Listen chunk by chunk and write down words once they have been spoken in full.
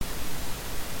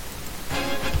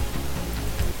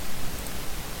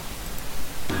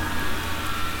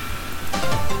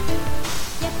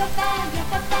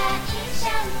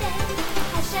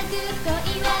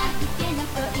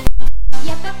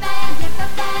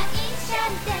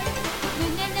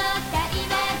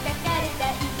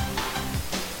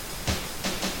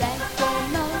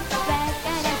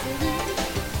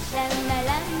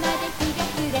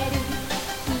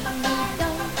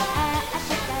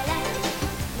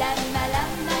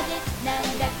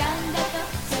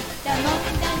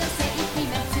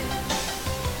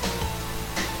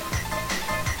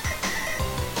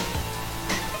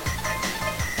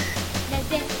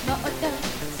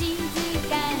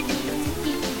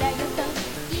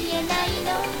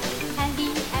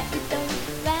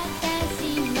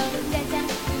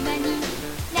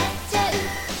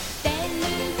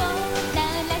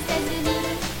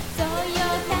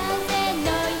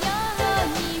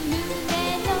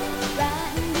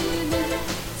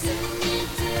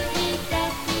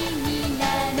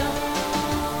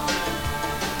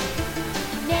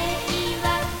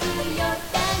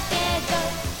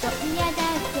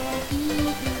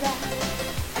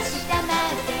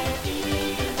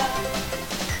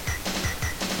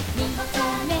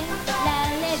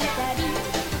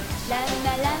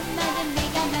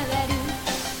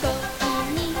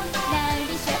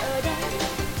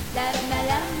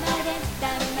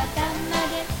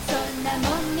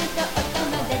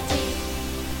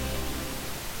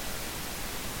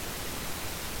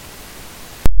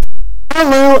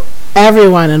Hello,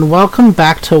 everyone, and welcome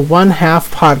back to One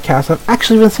Half Podcast. I've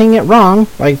actually been saying it wrong,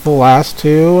 like the last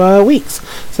 2 weeks,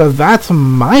 so that's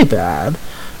my bad.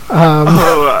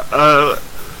 Yeah,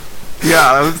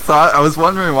 I was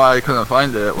wondering why I couldn't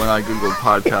find it when I googled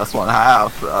podcast One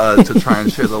Half to try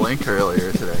and share the link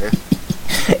earlier today.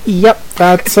 Yep,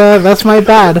 that's my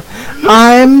bad.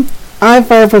 I'm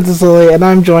Fire Princess Lily, and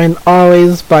I'm joined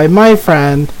always by my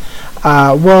friend,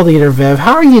 World Eater Viv.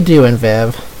 How are you doing,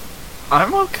 Viv?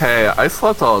 I'm okay. I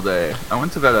slept all day. I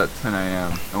went to bed at 10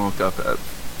 a.m. and woke up at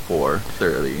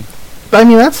 4:30. I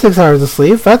mean, that's 6 hours of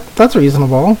sleep. That's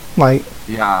reasonable. Like,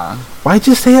 yeah. Why'd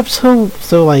you stay up so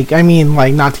like? I mean,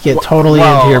 like, not to get totally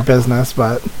into your business,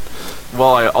 but.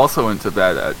 Well, I also went to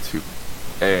bed at 2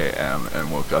 a.m.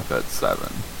 and woke up at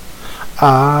 7.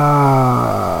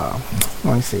 I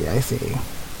see.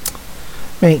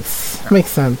 Makes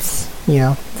sense.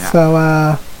 Yeah. So,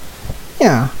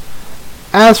 yeah.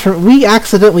 As for, we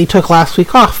accidentally took last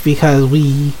week off because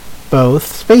we both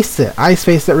spaced it. I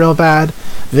spaced it real bad.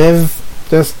 Viv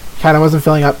just kind of wasn't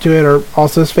feeling up to it, or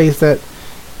also spaced it.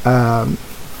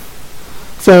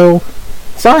 So,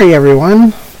 sorry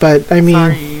everyone, but I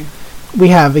mean, we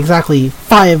have exactly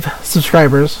 5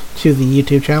 subscribers to the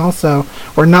YouTube channel, so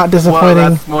we're not disappointing.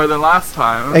 Well, that's more than last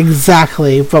time.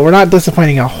 Exactly, but we're not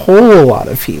disappointing a whole lot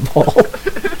of people.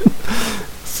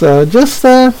 So just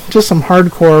some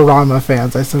hardcore Ranma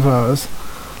fans, I suppose.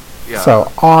 Yeah.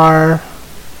 So our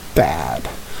bad.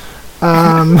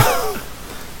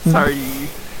 Sorry.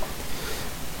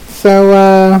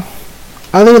 So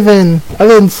other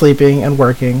than sleeping and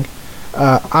working,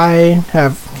 I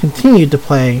have continued to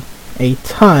play a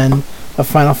ton of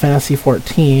Final Fantasy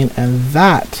XIV, and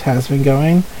that has been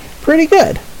going pretty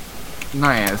good.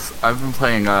 Nice. I've been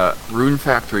playing Rune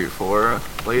Factory 4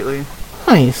 lately.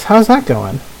 Nice. How's that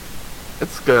going?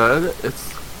 It's good.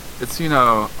 It's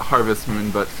Harvest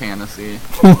Moon but fantasy.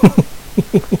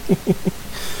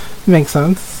 Makes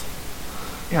sense.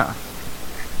 Yeah.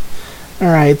 All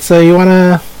right. So you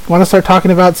wanna start talking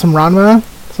about some Ranma,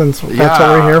 since that's what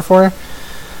we're here for?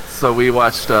 So we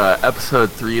watched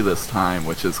episode 3 this time,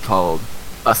 which is called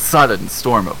A Sudden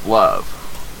Storm of Love.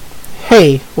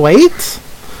 Hey, wait.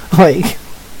 Like,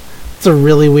 it's a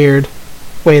really weird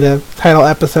way to title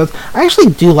episodes. I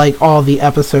actually do like all the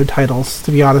episode titles,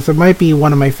 to be honest. It might be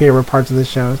one of my favorite parts of the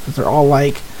show, because they're all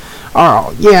like,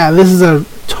 oh yeah, this is a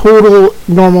total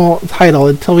normal title,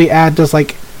 until we add just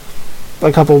like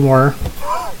a couple more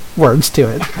words to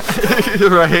it.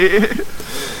 Right.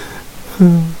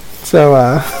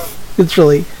 So it's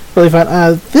really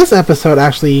fun. This episode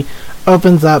actually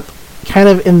opens up kind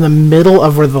of in the middle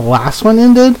of where the last one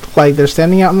ended. Like, they're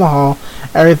standing out in the hall,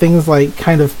 everything's like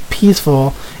kind of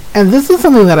peaceful, and this is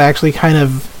something that I actually kind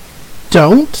of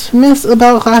don't miss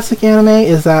about classic anime,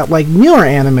 is that, like, newer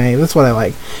anime, that's what I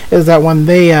like, is that when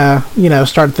they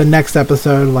start the next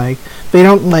episode, like, they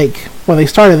don't, like, when they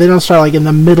started, they don't start like in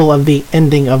the middle of the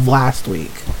ending of last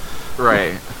week.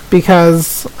 Right.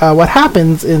 Because what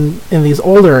happens in these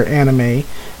older anime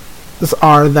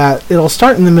are that it'll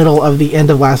start in the middle of the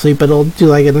end of last week, but it'll do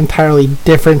like an entirely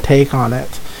different take on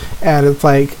it, and it's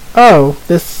like, oh,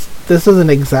 this isn't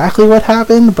exactly what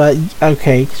happened, but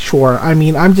okay, sure. I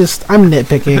mean, I'm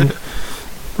nitpicking.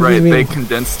 Right, they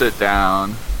condensed it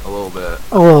down a little bit.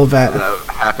 A little bit. That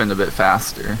happened a bit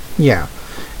faster. Yeah.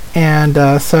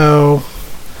 And so,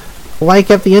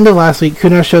 like at the end of last week,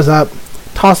 Kuno shows up,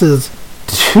 tosses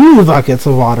 2 buckets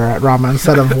of water at Rama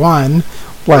instead of 1.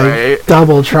 Like, Right.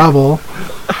 double trouble.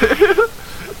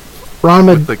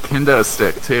 Rama The kendo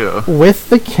stick, too. with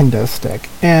the kendo stick.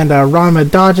 And Rama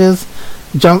dodges,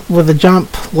 with a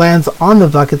jump, lands on the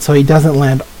bucket so he doesn't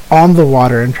land on the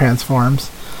water and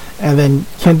transforms. And then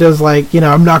Kendo's like,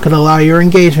 I'm not going to allow your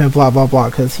engagement, blah, blah,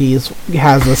 blah, because he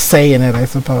has a say in it, I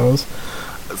suppose.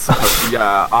 So,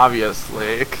 yeah,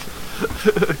 obviously.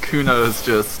 Kuno is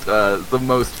just the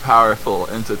most powerful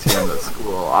entity in the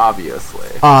school, obviously.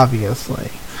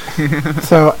 Obviously.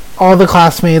 So all the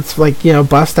classmates,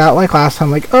 bust out like last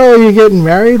time, like, oh, you're getting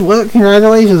married? What?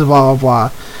 Congratulations, blah, blah,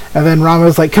 blah. And then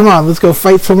Rama's like, come on, let's go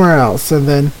fight somewhere else. And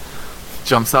then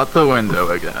Jumps out the window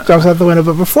again. jumps out the window.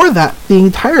 But before that, the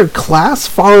entire class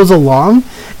follows along.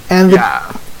 And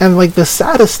the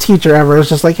saddest teacher ever is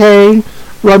just like, hey,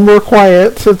 run more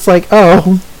quiet. It's like,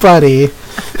 oh, buddy.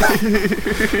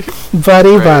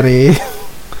 Buddy.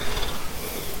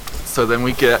 So then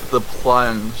we get the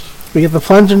plunge. We get the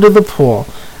plunge into the pool.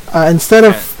 Instead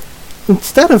of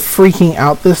freaking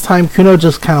out this time, Kuno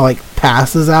just kind of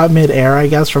passes out midair, I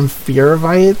guess, from fear of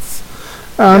heights.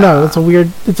 I don't know.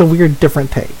 It's a weird,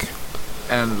 different take.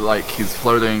 And he's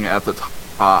floating at the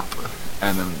top,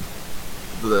 and then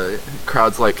the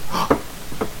crowd's like,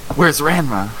 "Where's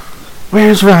Ranma?"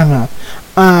 Where's Ranma?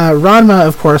 Ranma,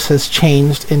 of course, has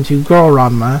changed into Girl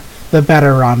Ranma, the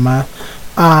better Ranma.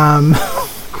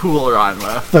 Cool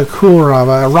Ranma. The cool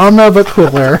Ranma. Ranma, but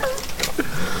cooler.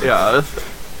 Yeah.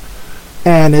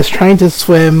 And is trying to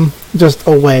swim just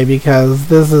away because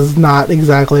this is not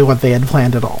exactly what they had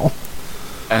planned at all.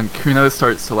 And Kuno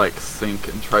starts to sink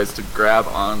and tries to grab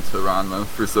onto Ranma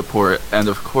for support, and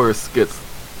of course gets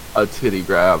a titty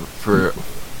grab for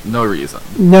no reason.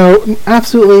 No,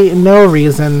 absolutely no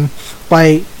reason.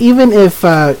 Even if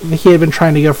he had been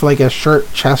trying to go for a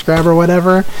shirt chest grab or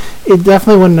whatever, it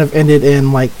definitely wouldn't have ended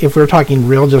in if we were talking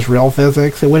real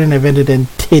physics, it wouldn't have ended in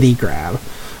titty grab.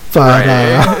 But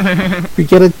Right. we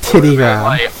get a titty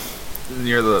grab.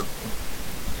 Near the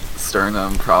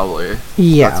sternum, probably.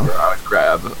 Yeah. That's where I would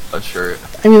grab a shirt.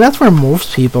 I mean, that's where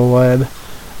most people would.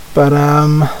 But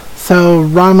so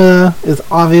Rama is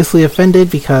obviously offended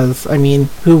because,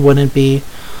 who wouldn't be?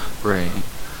 Right.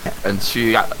 And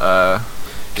she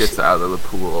gets out of the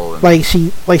pool. And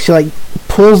She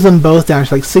pulls them both down.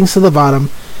 She sinks to the bottom,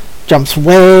 jumps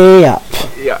way up.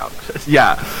 Yeah.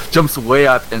 Jumps way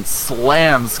up and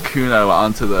slams Kuno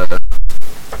onto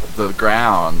the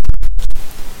ground.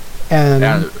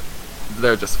 And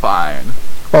they're just fine.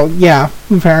 Well, yeah,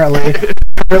 apparently.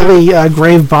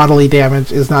 Grave bodily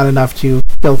damage is not enough to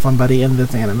kill somebody in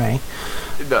this anime.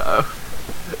 No.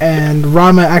 And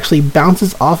Rama actually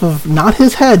bounces off of, not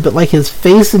his head, but his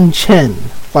face and chin.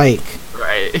 Right,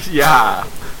 yeah.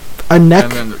 A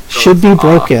neck should be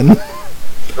broken.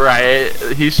 Right,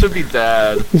 he should be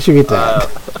dead. He should be dead.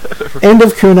 End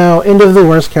of Kuno, end of the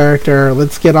worst character.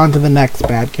 Let's get on to the next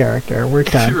bad character. We're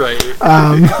done. Right.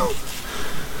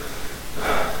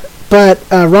 But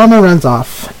Rama runs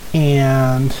off,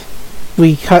 and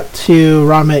we cut to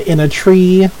Rama in a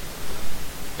tree.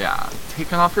 Yeah,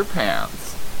 taking off her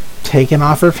pants. Taking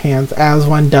off her pants, as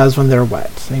one does when they're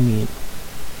wet.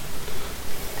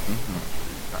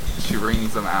 She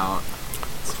wrings them out.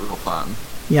 It's real fun.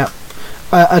 Yep.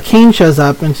 Akane shows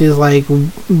up, and she's like,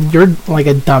 "You're a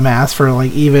dumbass for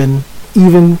even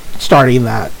starting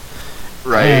that."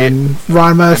 Right. And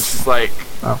Ranma, And she's like,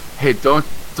 oh. "Hey, don't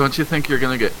you think you're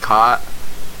gonna get caught?"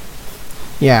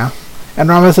 Yeah. And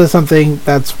Ranma says something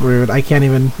that's rude. I can't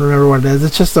even remember what it is.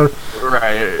 It's just a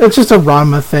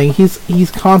Ranma thing.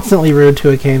 He's constantly rude to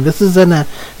Akane. This is at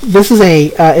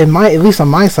least on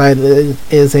my side,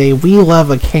 is a We Love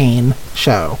Akane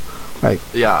show.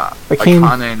 Yeah.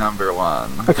 Akane number 1.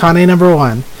 Akane number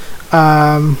 1.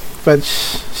 But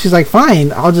she's like,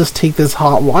 fine, I'll just take this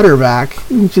hot water back.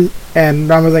 And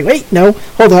Ranma's like, wait, no,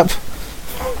 hold up.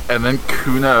 And then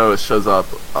Kuno shows up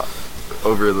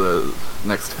over the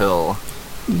next hill.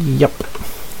 Yep.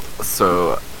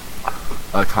 So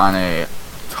Akane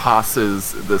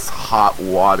tosses this hot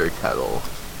water kettle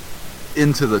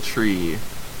into the tree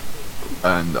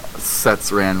and sets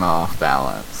Ranma off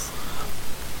balance.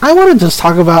 I want to just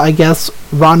talk about, I guess,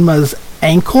 Ranma's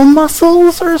ankle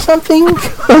muscles or something.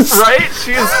 Right?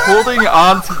 She is holding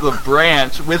onto the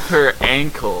branch with her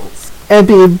ankles. And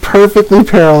being perfectly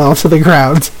parallel to the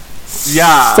ground.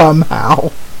 Yeah. Somehow.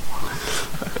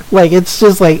 It's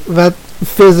just that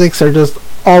physics are just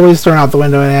always thrown out the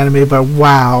window in anime, but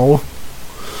wow.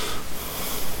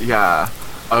 Yeah.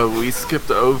 We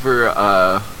skipped over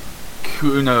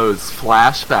Kuno's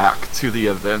flashback to the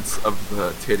events of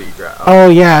the titty grab. Oh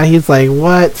yeah, he's like,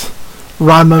 what?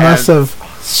 Ranma must And-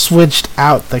 have switched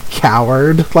out the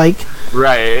coward. Like,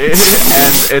 Right.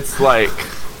 And it's like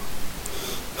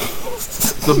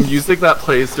the music that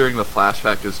plays during the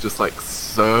flashback is just like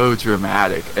so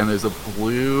dramatic, and there's a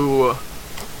blue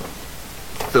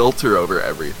filter over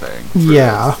everything.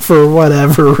 yeah, for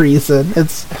whatever reason.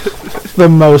 It's the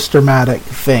most dramatic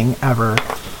thing ever.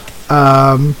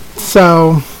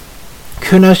 So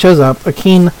Kuno shows up.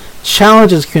 Akane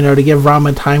challenges Kuno to give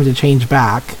Ranma time to change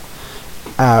back.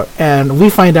 And we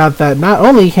find out that not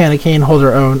only can Akane hold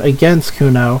her own against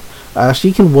Kuno,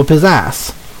 she can whoop his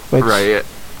ass. Which, Right.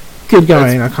 good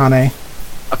going, Akane.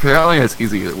 Apparently it's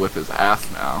easy to whip his ass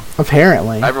now.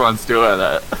 Apparently. Everyone's doing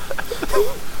it.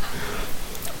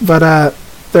 But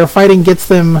their fighting takes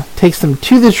them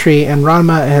to the tree, and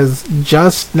Ranma has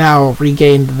just now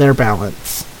regained their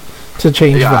balance to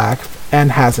change Yeah. back,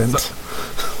 and hasn't.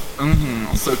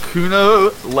 So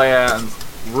Kuno lands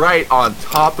right on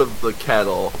top of the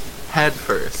kettle, head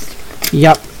first.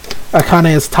 Yep.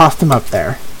 Akane has tossed him up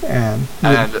there, and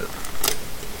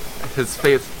His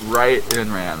face right in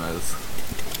Ranma's.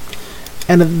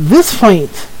 at this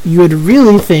point, you would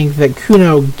really think that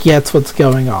Kuno gets what's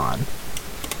going on.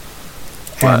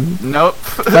 But nope.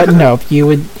 But nope, you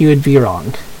would be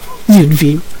wrong. You'd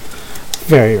be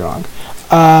very wrong.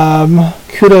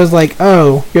 Kuno's like,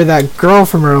 oh, you're that girl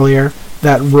from earlier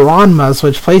that Ranma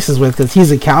switched places with because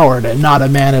he's a coward and not a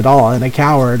man at all, and a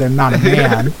coward and not a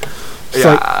man. It's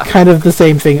Yeah. like kind of the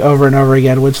same thing over and over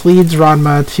again, which leads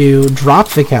Ranma to drop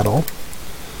the kettle,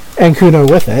 and Kuno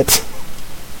with it.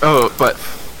 Oh, but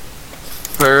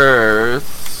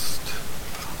first,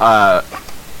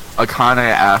 Akane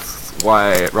asks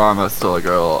why Ranma's still a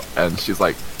girl, and she's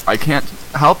like, I can't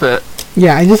help it,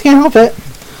 Yeah, I just can't help it.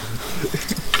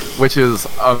 which is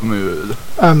a mood.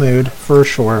 A mood, for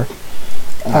sure.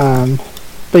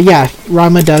 But yeah,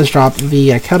 Ranma does drop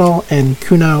the kettle and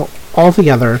Kuno all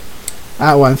together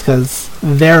at once because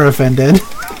they're offended.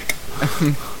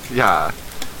 Yeah,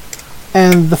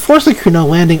 And the force of Kuno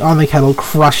landing on the kettle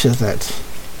crushes it.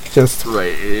 Just,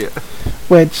 right.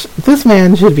 which, this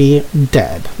man should be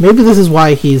dead. Maybe this is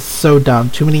why he's so dumb.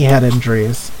 Too many head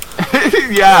injuries.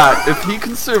 Yeah, if he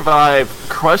can survive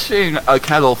crushing a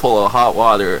kettle full of hot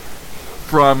water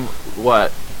from,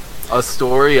 what, a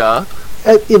story up?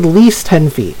 At least 10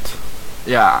 feet.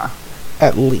 Yeah.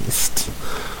 At least.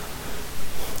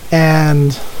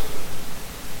 And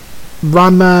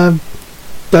Ranma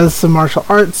does some martial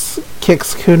arts,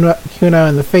 kicks Kuno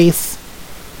in the face.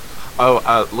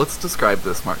 Oh, let's describe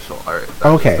this martial art.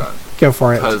 Okay, go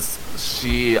for it. Because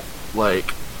she,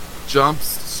 like, jumps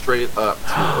straight up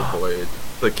to avoid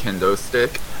the kendo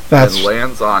stick That's and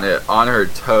lands on it on her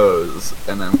toes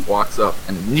and then walks up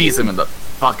and knees him in the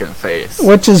fucking face.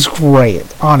 which is great,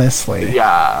 honestly.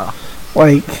 Yeah.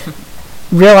 Like,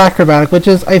 real acrobatic, which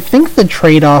is, I think the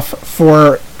trade-off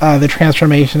for the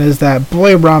transformation is that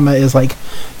boy Ranma is, like,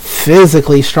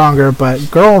 physically stronger, but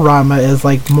girl Ranma is,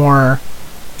 like, more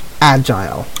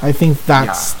agile. I think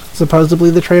that's supposedly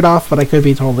the trade-off, but I could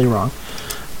be totally wrong.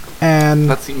 And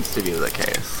That seems to be the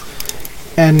case.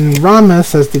 And Ranma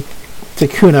says to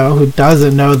Kuno, who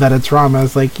doesn't know that it's Ranma,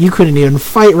 is like, you couldn't even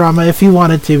fight Ranma if you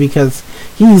wanted to because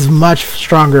he's much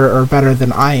stronger or better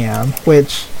than I am.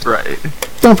 Which, Right.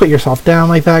 don't put yourself down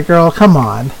like that, girl. Come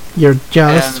on. You're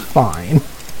just And- fine.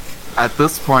 At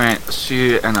this point,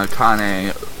 she and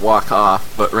Akane walk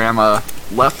off, but Ranma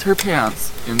left her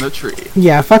pants in the tree.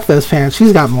 Yeah, fuck those fans.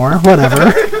 She's got more.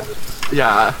 Whatever.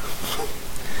 Yeah.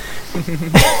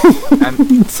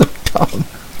 And So dumb.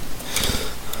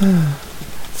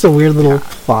 It's a weird little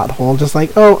plot hole. Just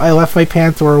like, oh, I left my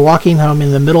pants. We're walking home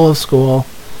in the middle of school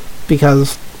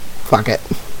because fuck it.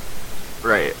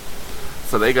 right.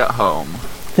 So they got home.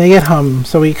 They get home.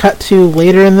 So we cut to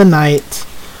later in the night.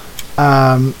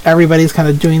 Everybody's kind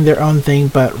of doing their own thing,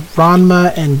 but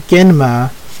Ranma and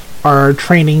Genma are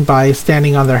training by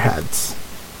standing on their heads.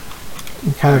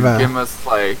 Kind of a... Genma's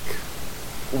like,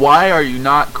 why are you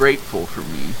not grateful for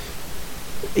me?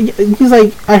 He's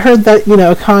like, I heard that,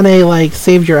 Akane, like,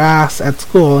 saved your ass at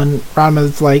school, and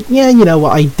Ranma's like, yeah, well,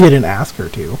 I didn't ask her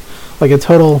to. Like a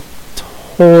total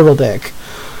dick.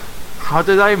 How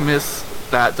did I miss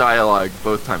that dialogue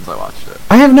both times I watched it?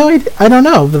 I have no idea. I don't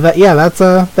know, but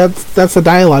that's a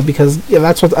dialogue because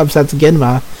that's what upsets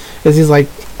Genma. Is he's like,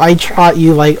 I taught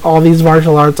you like all these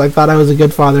martial arts. I thought I was a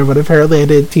good father, but apparently I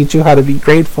didn't teach you how to be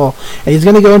grateful. And he's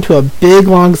gonna go into a big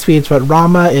long speech, but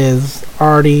Ranma is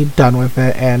already done with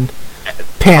it, and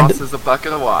Panda tosses a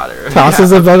bucket of water.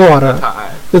 tosses a bucket of water.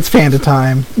 Time. It's panda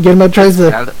time. Genma tries to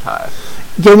Panda time.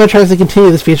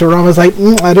 continue the speech, and Rama's like,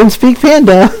 I didn't speak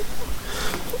panda.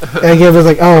 And Genma's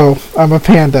like, oh, I'm a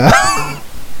panda.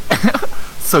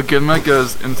 So Genma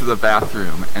goes into the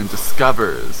bathroom and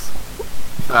discovers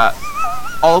that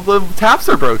all the taps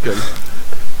are broken.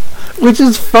 Which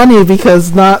is funny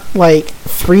because not like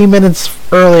 3 minutes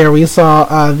earlier we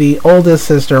saw the oldest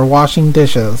sister washing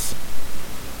dishes.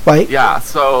 Like, Yeah,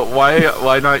 so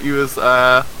why not use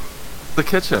the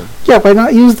kitchen? yeah, why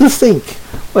not use the sink?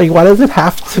 Like, why does it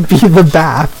have to be the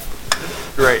bath?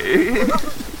 Right.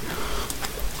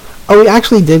 Oh, we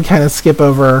actually did kind of skip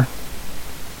over.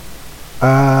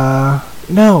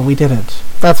 No, we didn't.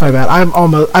 That's my bad. I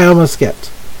almost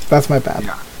skipped. That's my bad.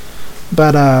 Yeah.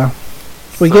 But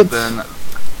we So get then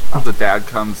the dad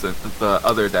comes in, the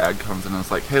other dad comes in and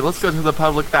is like, hey, let's go to the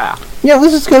public bath. yeah.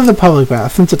 Let's just go to the public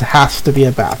bath since it has to be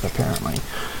a bath apparently.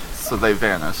 So they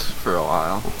vanish for a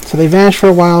while. So they vanish for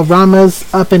a while.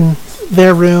 Rama's up in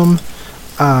their room,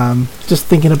 just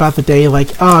thinking about the day. Like,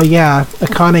 oh yeah,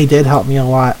 Akane did help me a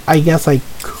lot. I guess I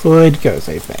could go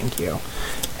say thank you.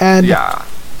 And Yeah.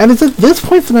 And it's at this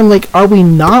point that I'm like, are we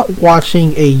not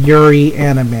watching a Yuri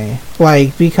anime?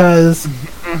 Like, because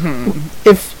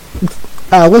if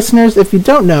listeners, if you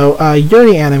don't know,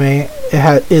 Yuri anime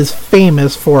is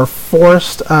famous for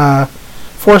forced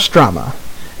drama,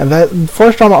 and that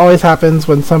forced drama always happens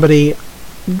when somebody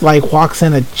like walks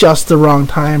in at just the wrong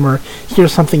time or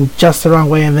hears something just the wrong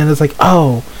way, and then it's like,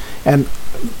 oh, and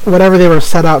whatever they were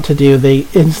set out to do, they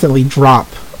instantly drop.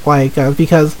 Like,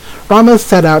 because Rama's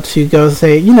set out to go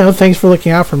say, thanks for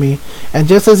looking out for me. And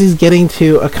just as he's getting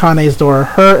to Akane's door,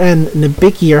 her and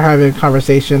Nabiki are having a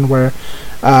conversation where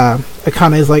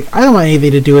Akane's like, I don't want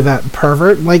anything to do with that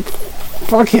pervert. Like,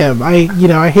 fuck him. I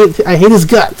hate his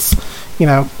guts.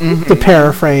 To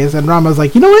paraphrase. And Rama's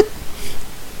like, you know what?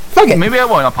 Fuck it. Maybe I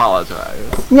won't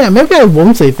apologize. Yeah, maybe I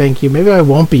won't say thank you. Maybe I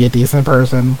won't be a decent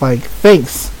person. Like,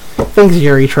 thanks. Thanks,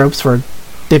 Yuri Tropes, for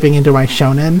dipping into my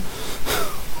shonen.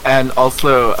 And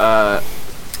also,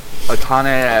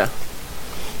 Akane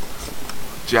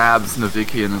jabs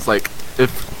Nabiki and is like,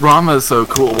 if Rama's so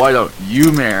cool, why don't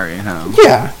you marry him?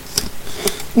 Yeah.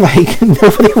 Like,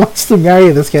 nobody wants to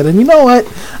marry this kid. And you know what?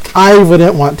 I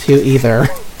wouldn't want to either.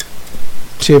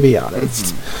 To be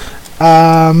honest.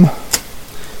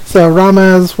 So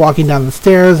Rama's walking down the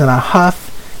stairs in a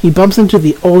huff. He bumps into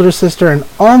the older sister and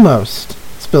almost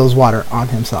spills water on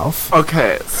himself.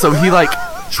 Okay, so he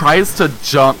tries to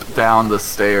jump down the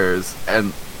stairs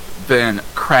and then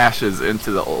crashes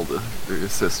into the older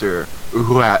sister,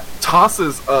 who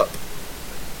tosses up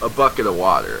a bucket of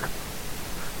water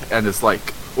and is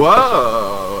like,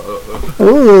 whoa.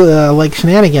 Ooh, like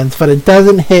shenanigans, but it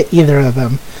doesn't hit either of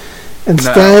them.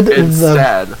 Instead,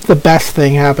 the best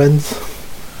thing happens.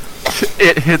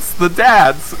 It hits the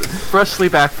dads, freshly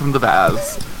back from the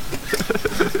baths.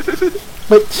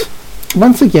 But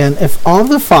once again, if all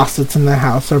the faucets in the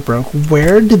house are broke,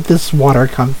 where did this water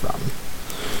come from?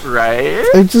 Right?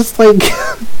 I just go to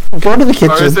the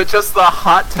kitchen. Or is it just the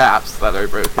hot taps that are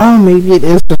broken? Oh, maybe it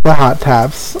is just the hot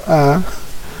taps. All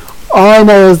I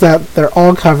know is that they're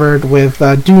all covered with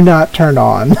 "Do not turn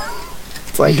on."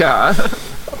 It's like, Yeah.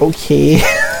 okay.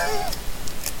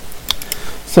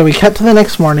 So we cut to the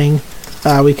next morning.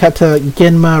 We cut to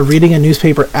Genma reading a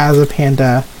newspaper as a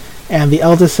panda, and the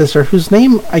eldest sister, whose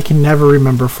name I can never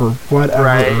remember for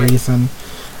whatever reason.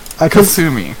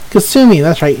 Kasumi. Kasumi,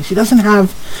 that's right. She doesn't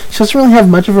really have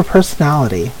much of a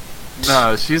personality.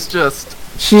 No, she's just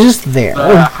there.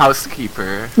 the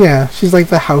housekeeper. Yeah, she's like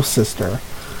the house sister.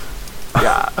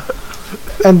 Yeah.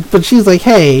 But she's like,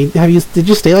 hey, did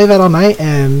you stay like that all night?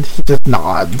 And he just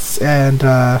nods. And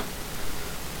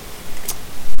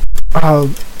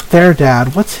their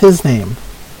dad, what's his name?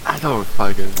 I don't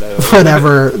fucking know.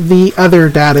 Whatever. The other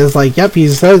dad is like, yep, he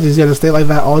says he's gonna stay like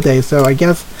that all day. So I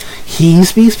guess he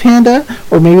speaks panda,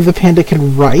 or maybe the panda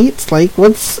can write. Like,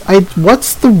 what's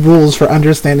the rules for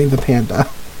understanding the panda?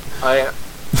 I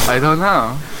don't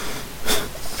know.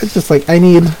 It's just like, I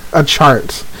need a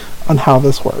chart on how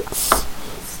this works.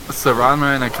 So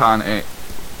Ranma and Akane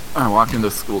are walking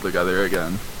to school together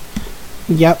again.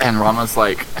 Yep. And Rama's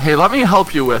like, hey, let me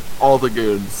help you with all the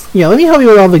goons. Yeah, let me help you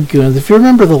with all the goons. If you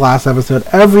remember the last episode,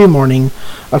 every morning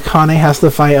Akane has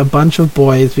to fight a bunch of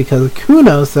boys because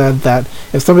Kuno said that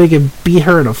if somebody could beat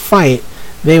her in a fight,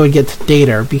 they would get to date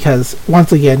her because,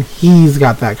 once again, he's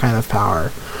got that kind of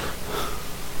power.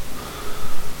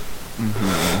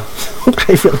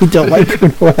 I really don't like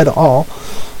Kuno at all.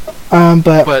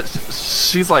 But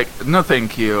she's like, no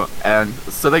thank you, and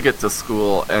so they get to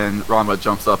school, and Rama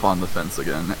jumps up on the fence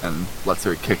again and lets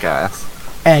her kick ass.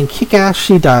 and kick ass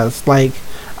she does. Like,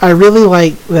 I really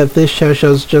like that this show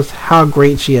shows just how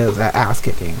great she is at ass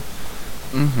kicking.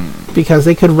 Mm-hmm. Because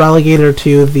they could relegate her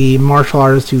to the martial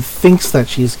artist who thinks that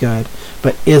she's good,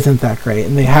 but isn't that great,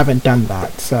 and they haven't done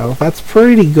that. So that's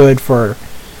pretty good for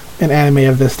an anime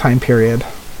of this time period.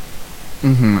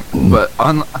 Mm-hmm. But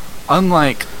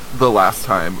unlike the last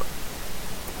time,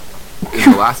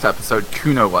 in the last episode,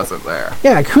 Kuno wasn't there.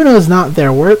 Yeah, Kuno's not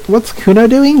there. What's Kuno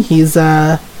doing? He's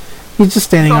just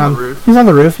standing on the roof. He's on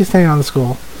the roof. He's standing on the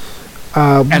school.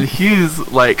 And he's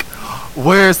like,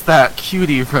 where's that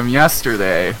cutie from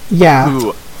yesterday? Yeah.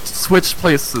 Who switched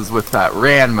places with that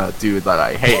Ranma dude that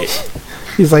I hate?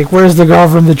 He's like, where's the girl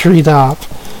from the treetop?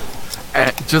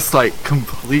 And just like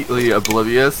completely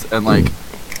oblivious and like,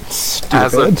 Stupid.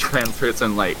 as a trans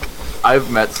person, like, I've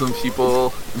met some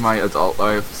people in my adult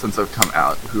life since I've come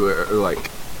out who are like,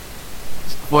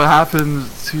 what happened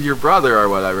to your brother or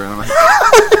whatever? And I'm like,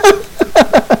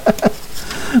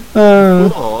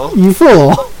 cool. You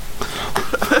fool.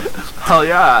 Hell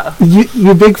yeah.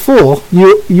 You big fool.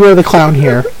 You are the clown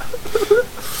here.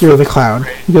 You're the clown.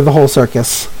 You're the whole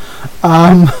circus.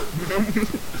 But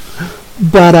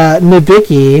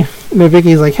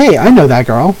Nobicki's like, hey, I know that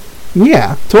girl.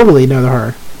 Yeah, totally know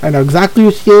her. I know exactly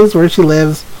who she is, where she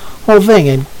lives, whole thing.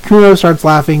 And Kuno starts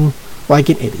laughing like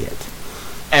an idiot.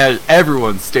 And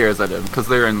everyone stares at him because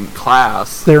they're in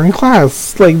class. They're in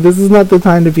class. Like, this is not the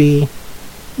time to be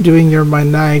doing your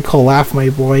maniacal laugh, my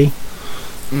boy.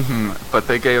 Mm-hmm. But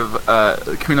they gave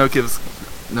Kuno gives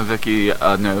Nobicki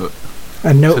a note.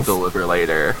 A note to deliver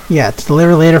later. Yeah, to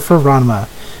deliver later for Ranma.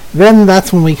 Then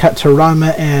that's when we cut to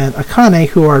Ranma and Akane,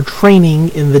 who are training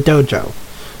in the dojo.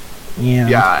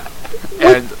 Yeah.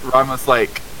 And Ranma's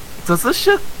like, does this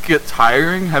shit get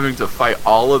tiring having to fight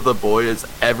all of the boys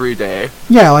every day?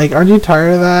 Yeah, like, aren't you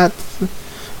tired of that?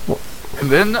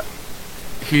 And then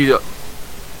he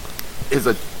is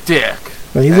a dick.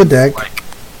 But he's a dick. Like,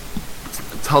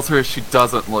 tells her she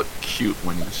doesn't look cute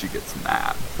when she gets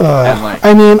mad. And like,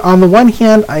 I mean, on the one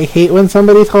hand, I hate when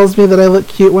somebody tells me that I look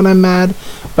cute when I'm mad,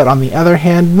 but on the other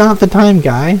hand, not the time,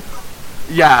 guy.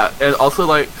 Yeah, and also,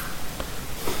 like,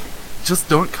 just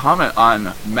don't comment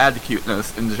on mad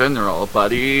cuteness in general,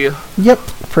 buddy. Yep,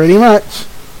 pretty much.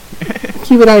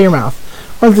 Keep it out of your mouth.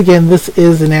 Once again, this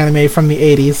is an anime from the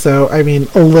 80s, so, I mean,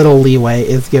 a little leeway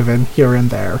is given here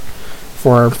and there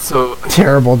for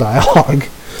terrible dialogue.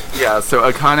 Yeah, so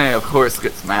Akane, of course,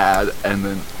 gets mad, and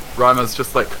then Ranma's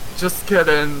just like, just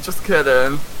kidding.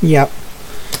 Yep.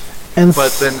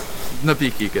 But then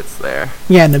Nobicki gets there.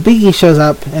 Yeah, Nobicki shows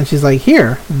up, and she's like,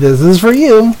 here, this is for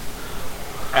you.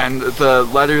 And the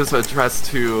letter's addressed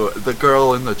to the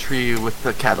girl in the tree with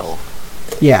the kettle.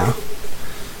 Yeah.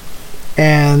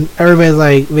 And everybody's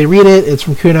like, they read it, it's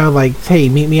from Kuno, like, hey,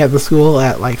 meet me at the school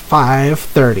at, like,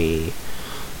 5:30.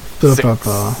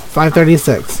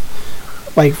 5:36.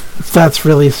 Like, that's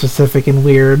really specific and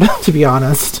weird, to be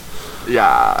honest.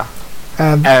 Yeah.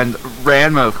 And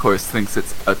Ranma, of course, thinks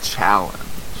it's a challenge.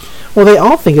 Well, they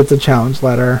all think it's a challenge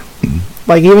letter.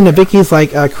 Like, even Nobicki's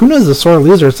like, Kuno's a sore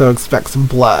loser, so expect some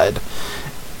blood.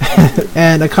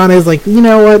 And Akane's like, you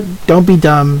know what? Don't be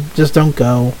dumb. Just don't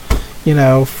go. You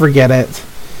know, forget it.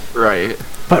 Right.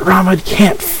 But Ranma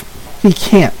can't. He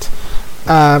can't.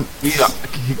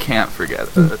 He can't forget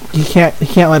it. He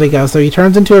can't let it go. So he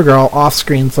turns into a girl off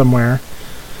screen somewhere.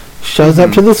 Shows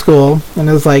up to the school and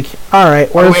is like, "All right,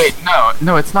 where's?" Oh, wait,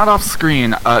 no, it's not off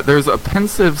screen. There's a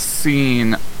pensive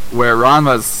scene where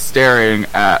Ranma's staring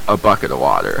at a bucket of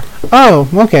water. Oh,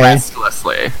 okay.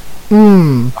 Restlessly.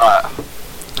 And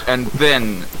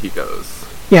then he goes.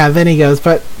 Yeah, then he goes,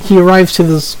 but he arrives to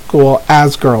the school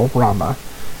as girl Ranma.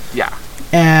 Yeah.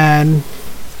 And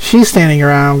she's standing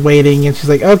around waiting, and she's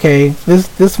like, "Okay, this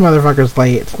motherfucker's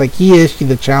late. Like, he issued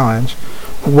the challenge.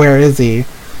 Where is he?"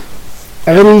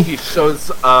 And then he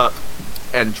shows up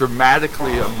and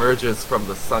dramatically emerges from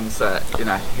the sunset in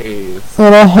a haze.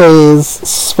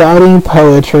 Spouting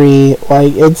poetry,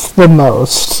 like, it's the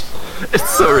most. It's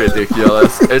so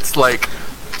ridiculous. It's like,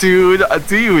 dude,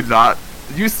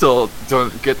 you still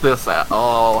don't get this at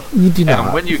all. You do not.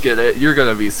 And when you get it, you're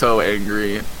gonna be so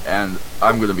angry, and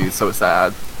I'm gonna be so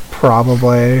sad.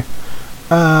 Probably.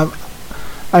 I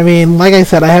mean, like I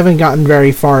said, I haven't gotten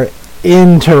very far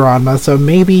into Ranma, so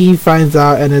maybe he finds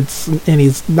out and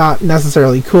he's not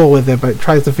necessarily cool with it, but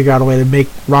tries to figure out a way to make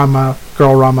girl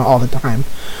Ranma all the time.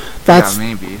 Yeah,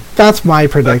 maybe. That's my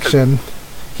prediction.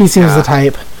 He seems the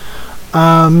type.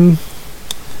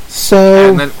 So.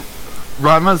 And then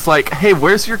Ranma's like, "Hey,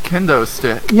 where's your kendo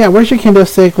stick?" Yeah, where's your kendo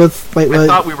stick? I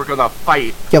thought we were gonna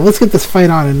fight. Yeah, let's get this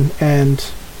fight on, and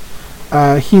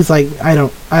he's like, I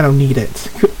don't need it.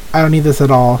 I don't need this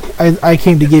at all. I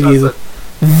came to give you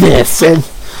this, and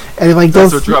it like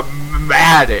does does a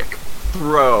dramatic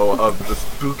throw of this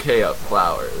bouquet of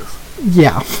flowers.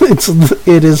 Yeah,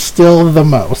 it is still the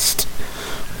most.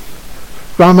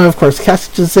 Rama, of course,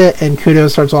 catches it, and Kuno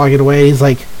starts walking away. He's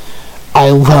like,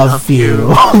 I love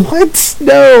you. What?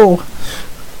 No.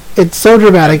 It's so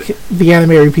dramatic, the anime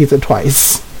repeats it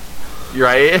twice.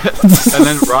 Right? And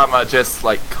then Rama just,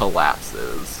 like,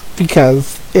 collapses.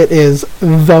 Because it is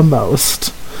the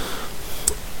most.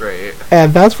 Right.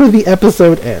 And that's where the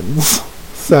episode ends.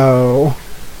 So...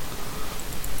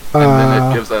 and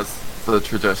then it gives us the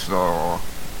traditional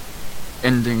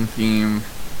ending theme.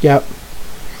 Yep.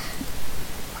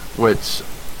 Which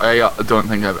I don't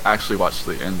think I've actually watched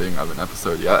the ending of an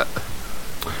episode yet.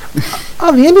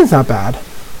 Oh, the ending's not bad.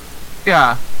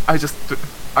 Yeah, I just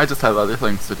have other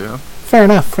things to do. Fair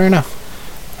enough.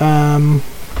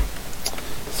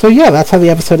 So yeah, that's how the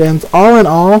episode ends. All in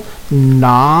all,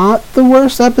 not the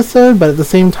worst episode, but at the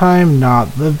same time,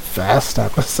 not the best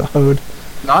episode.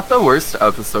 Not the worst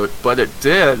episode, but it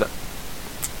did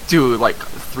do like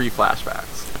 3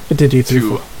 flashbacks. It did do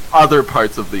to other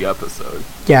parts of the episode.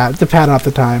 Yeah, to pad off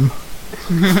the time.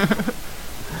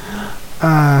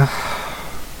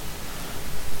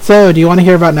 So, do you want to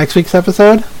hear about next week's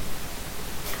episode?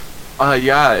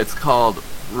 Yeah, it's called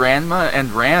Ranma and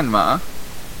Ranma?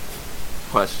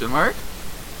 Question mark?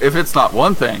 If it's not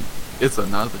one thing, it's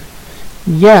another.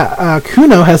 Yeah,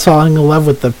 Kuno has fallen in love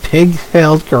with the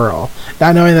pig-tailed girl.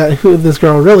 Not knowing that who this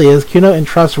girl really is, Kuno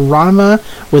entrusts Ranma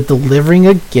with delivering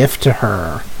a gift to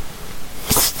her.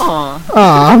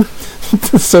 Aww.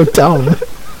 So dumb.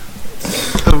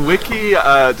 The wiki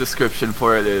description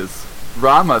for it is,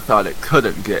 Rama thought it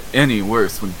couldn't get any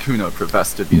worse when Kuno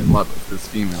professed to be in love with his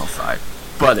female side.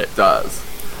 But it does.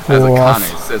 As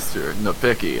Akane's sister,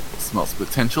 Nobiki, smells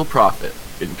potential profit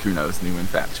in Kuno's new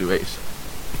infatuation.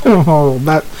 Oh,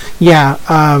 that... Yeah,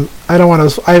 I don't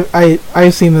want to...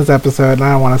 I've seen this episode, and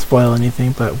I don't want to spoil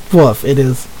anything, but woof, it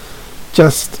is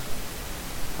just...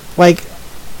 Like...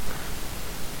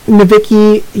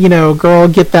 Nobiki, you know, girl,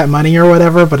 get that money or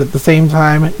whatever, but at the same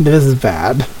time, this is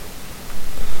bad.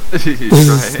 This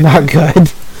is not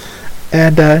good.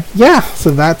 And, yeah,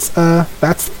 so that's the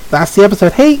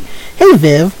episode. Hey,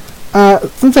 Viv,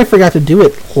 since I forgot to do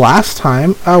it last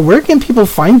time, where can people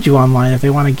find you online if they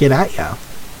want to get at you?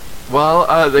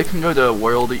 Well, they can go to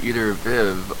World Eater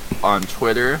Viv on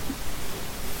Twitter,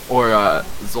 or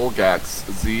Zolgax,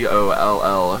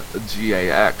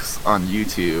 Zollgax on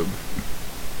YouTube.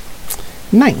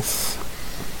 Nice.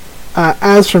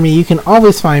 As for me, you can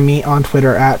always find me on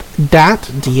Twitter at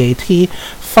DAT,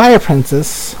 Fire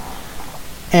Princess,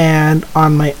 and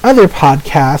on my other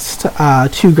podcast,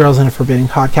 Two Girls in a Forbidden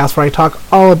Podcast, where I talk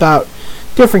all about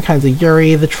different kinds of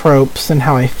Yuri, the tropes, and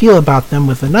how I feel about them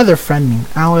with another friend named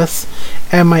Alice,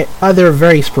 and my other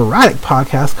very sporadic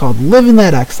podcast called Living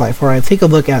That X-Life, where I take a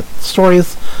look at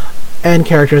stories and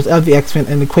characters of the X-Men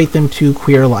and equate them to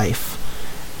queer life.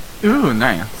 Ooh,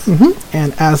 nice.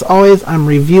 And as always, I'm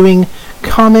reviewing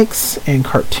comics and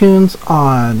cartoons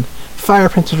on Fire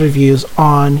Princess Reviews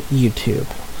on YouTube.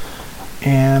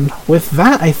 And with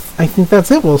that, I think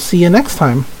that's it. We'll see you next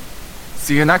time.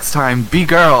 See you next time. Be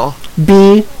girl.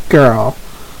 Be girl.